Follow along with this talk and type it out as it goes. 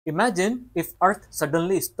Imagine if Earth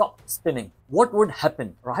suddenly stopped spinning. What would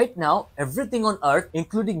happen? Right now, everything on Earth,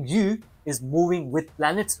 including you, is moving with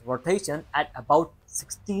planet's rotation at about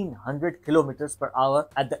 1600 kilometers per hour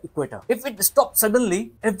at the equator. If it stopped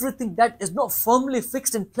suddenly, everything that is not firmly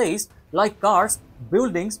fixed in place, like cars,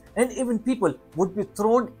 buildings, and even people, would be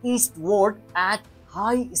thrown eastward at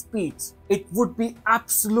high speeds. It would be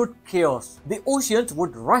absolute chaos. The oceans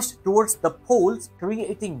would rush towards the poles,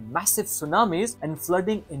 creating massive tsunamis and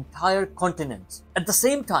flooding entire continents. At the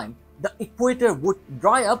same time, the equator would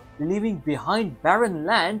dry up, leaving behind barren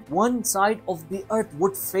land. One side of the earth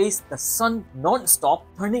would face the sun non-stop,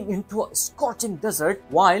 turning into a scorching desert,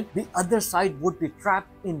 while the other side would be trapped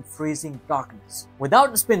in freezing darkness.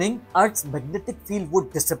 Without spinning, Earth's magnetic field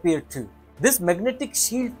would disappear too. This magnetic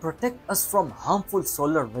shield protects us from harmful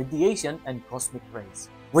solar radiation and cosmic rays.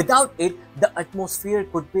 Without it, the atmosphere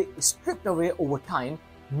could be stripped away over time,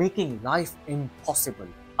 making life impossible.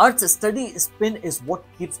 Earth's steady spin is what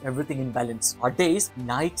keeps everything in balance. Our days,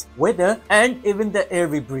 nights, weather, and even the air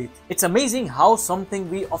we breathe. It's amazing how something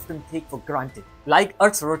we often take for granted, like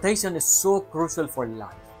Earth's rotation, is so crucial for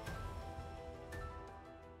life.